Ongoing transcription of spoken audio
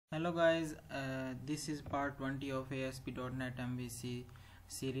Hello guys, this is part 20 of ASP.NET MVC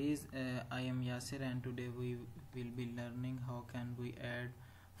series. I am Yasir and today we will be learning how can we add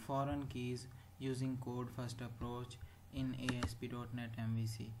foreign keys using code first approach in ASP.NET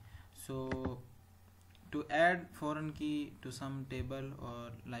MVC. So to add foreign key to some table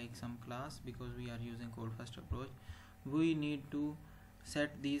or like some class, because we are using code first approach, we need to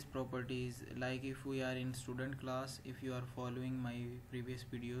set these properties. Like if we are in student class, if you are following my previous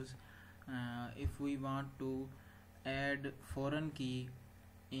videos, if we want to add foreign key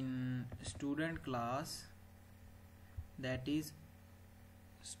in student class, that is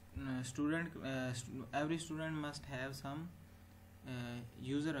every student must have some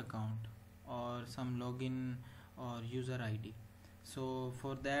user account or some login or user ID. So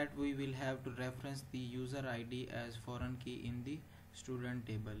for that we will have to reference the user ID as foreign key in the student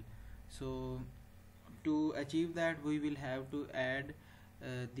table. So to achieve that, we will have to add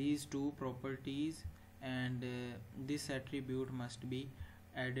these two properties, and this attribute must be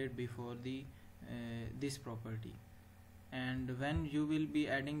added before the this property. And when you will be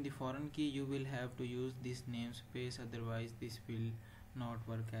adding the foreign key, you will have to use this namespace, otherwise this will not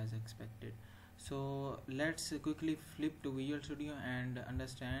work as expected. So let's quickly flip to Visual Studio and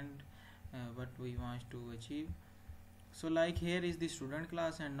understand what we want to achieve. So like here is the student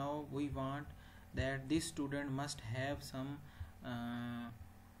class, and now we want that this student must have some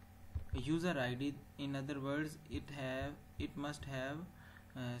user ID. In other words, it must have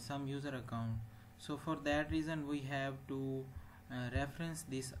some user account. So for that reason we have to reference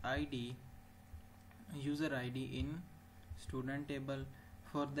this ID, user ID, in student table.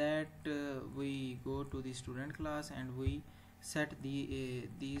 For that we go to the student class and we set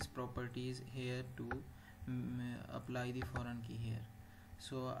these properties here to apply the foreign key here.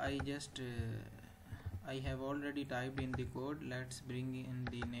 So I have already typed in the code. Let's bring in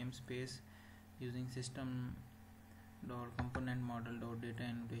the namespace using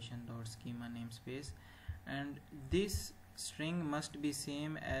system.componentModel.dataAnnotation.schema namespace, and this string must be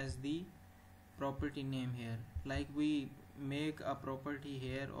same as the property name here. Like we make a property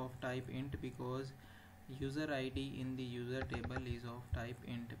here of type int because user ID in the user table is of type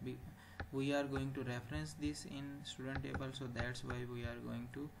int. We are going to reference this in student table, so that's why we are going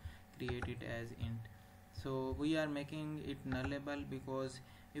to create it as int. So we are making it nullable because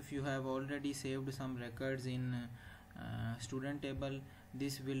if you have already saved some records in student table,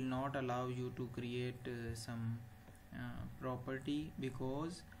 this will not allow you to create some property,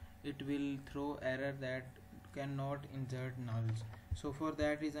 because it will throw error that cannot insert nulls. So for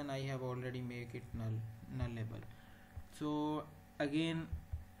that reason I have already make it nullable. So again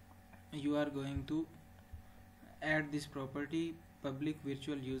you are going to add this property public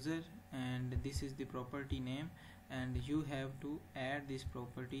virtual user, and this is the property name, and you have to add this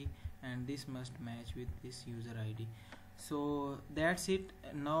property, and this must match with this user ID. So that's it.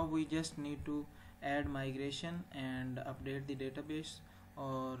 Now we just need to add migration and update the database,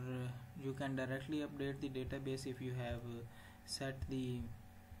 or you can directly update the database if you have set the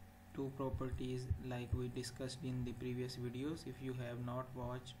two properties like we discussed in the previous videos. If you have not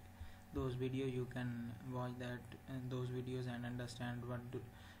watched those videos, you can watch those videos and understand what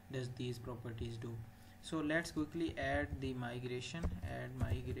does these properties do. So let's quickly add the migration. Add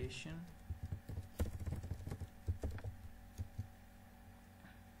migration.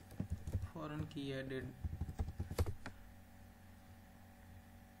 Foreign key added.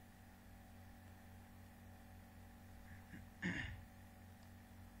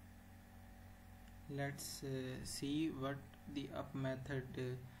 Let's see what the up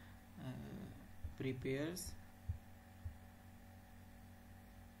method prepares.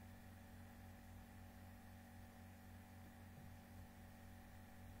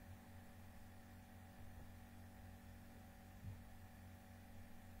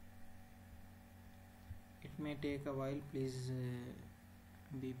 It may take a while, please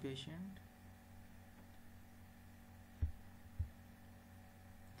be patient.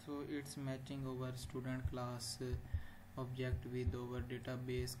 So it's matching our student class object with our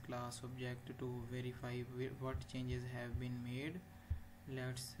database class object to verify what changes have been made.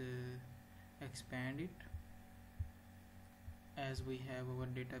 Let's expand it, as we have our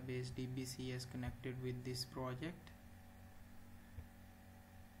database DBCS connected with this project.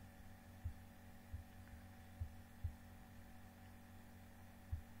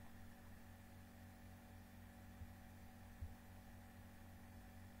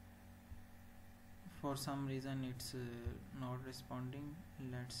 For some reason it's not responding.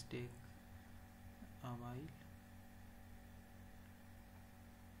 Let's take a while.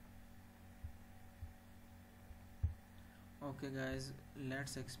 Okay guys,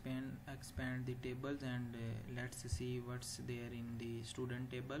 let's expand the tables and let's see what's there in the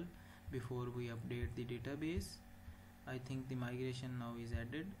student table before we update the database. I think the migration now is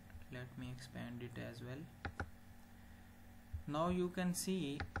added. Let me expand it as well. Now you can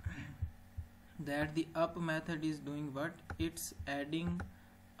see that the up method is doing what? It's adding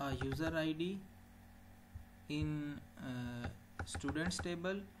a user ID in students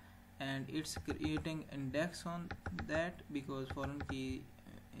table, and it's creating index on that because foreign key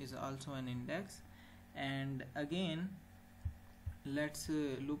is also an index. And again, let's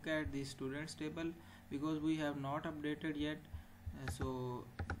look at the students table because we have not updated yet, so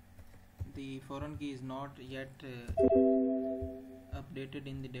the foreign key is not yet updated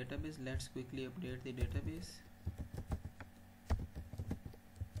in the database. Let's quickly update the database.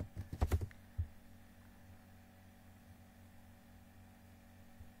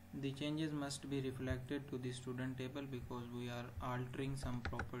 The changes must be reflected to the student table because we are altering some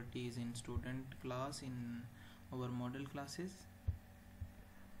properties in student class in our model classes.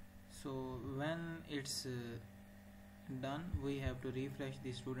 So when it's done, we have to refresh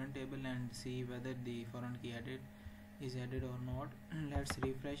the student table and see whether the foreign key is added or not. Let's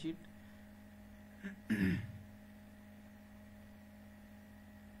refresh it.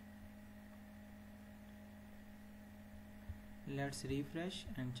 Let's refresh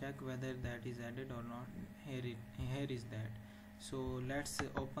and check whether that is added or not. Here is that. So let's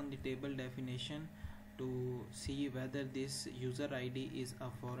open the table definition to see whether this user ID is a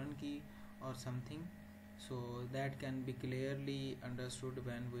foreign key or something. So that can be clearly understood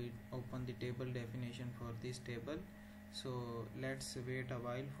when we open the table definition for this table. So let's wait a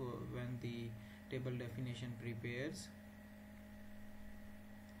while for when the table definition prepares.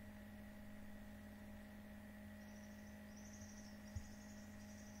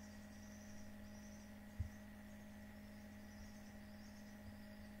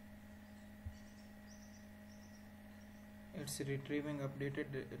 It's retrieving updated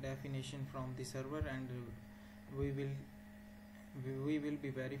definition from the server, and we will be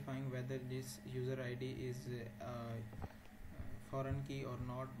verifying whether this user ID is foreign key or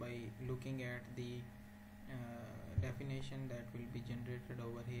not by looking at the definition that will be generated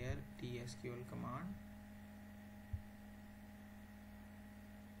over here, tsql command.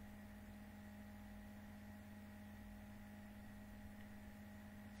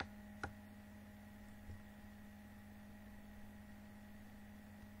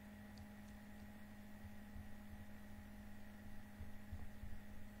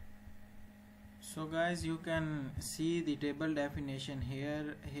 So guys, you can see the table definition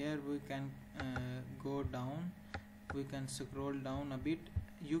here. We can go down, we can scroll down a bit.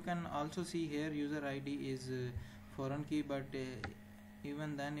 You can also see here user ID is foreign key, but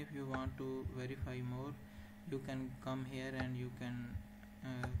even then, if you want to verify more, you can come here and you can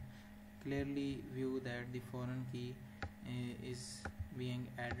clearly view that the foreign key is being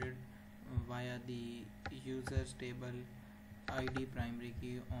added via the users table ID primary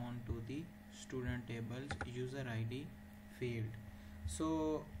key onto the student tables user ID field.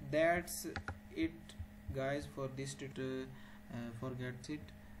 So that's it guys for this tutorial. Forget it.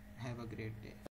 Have a great day.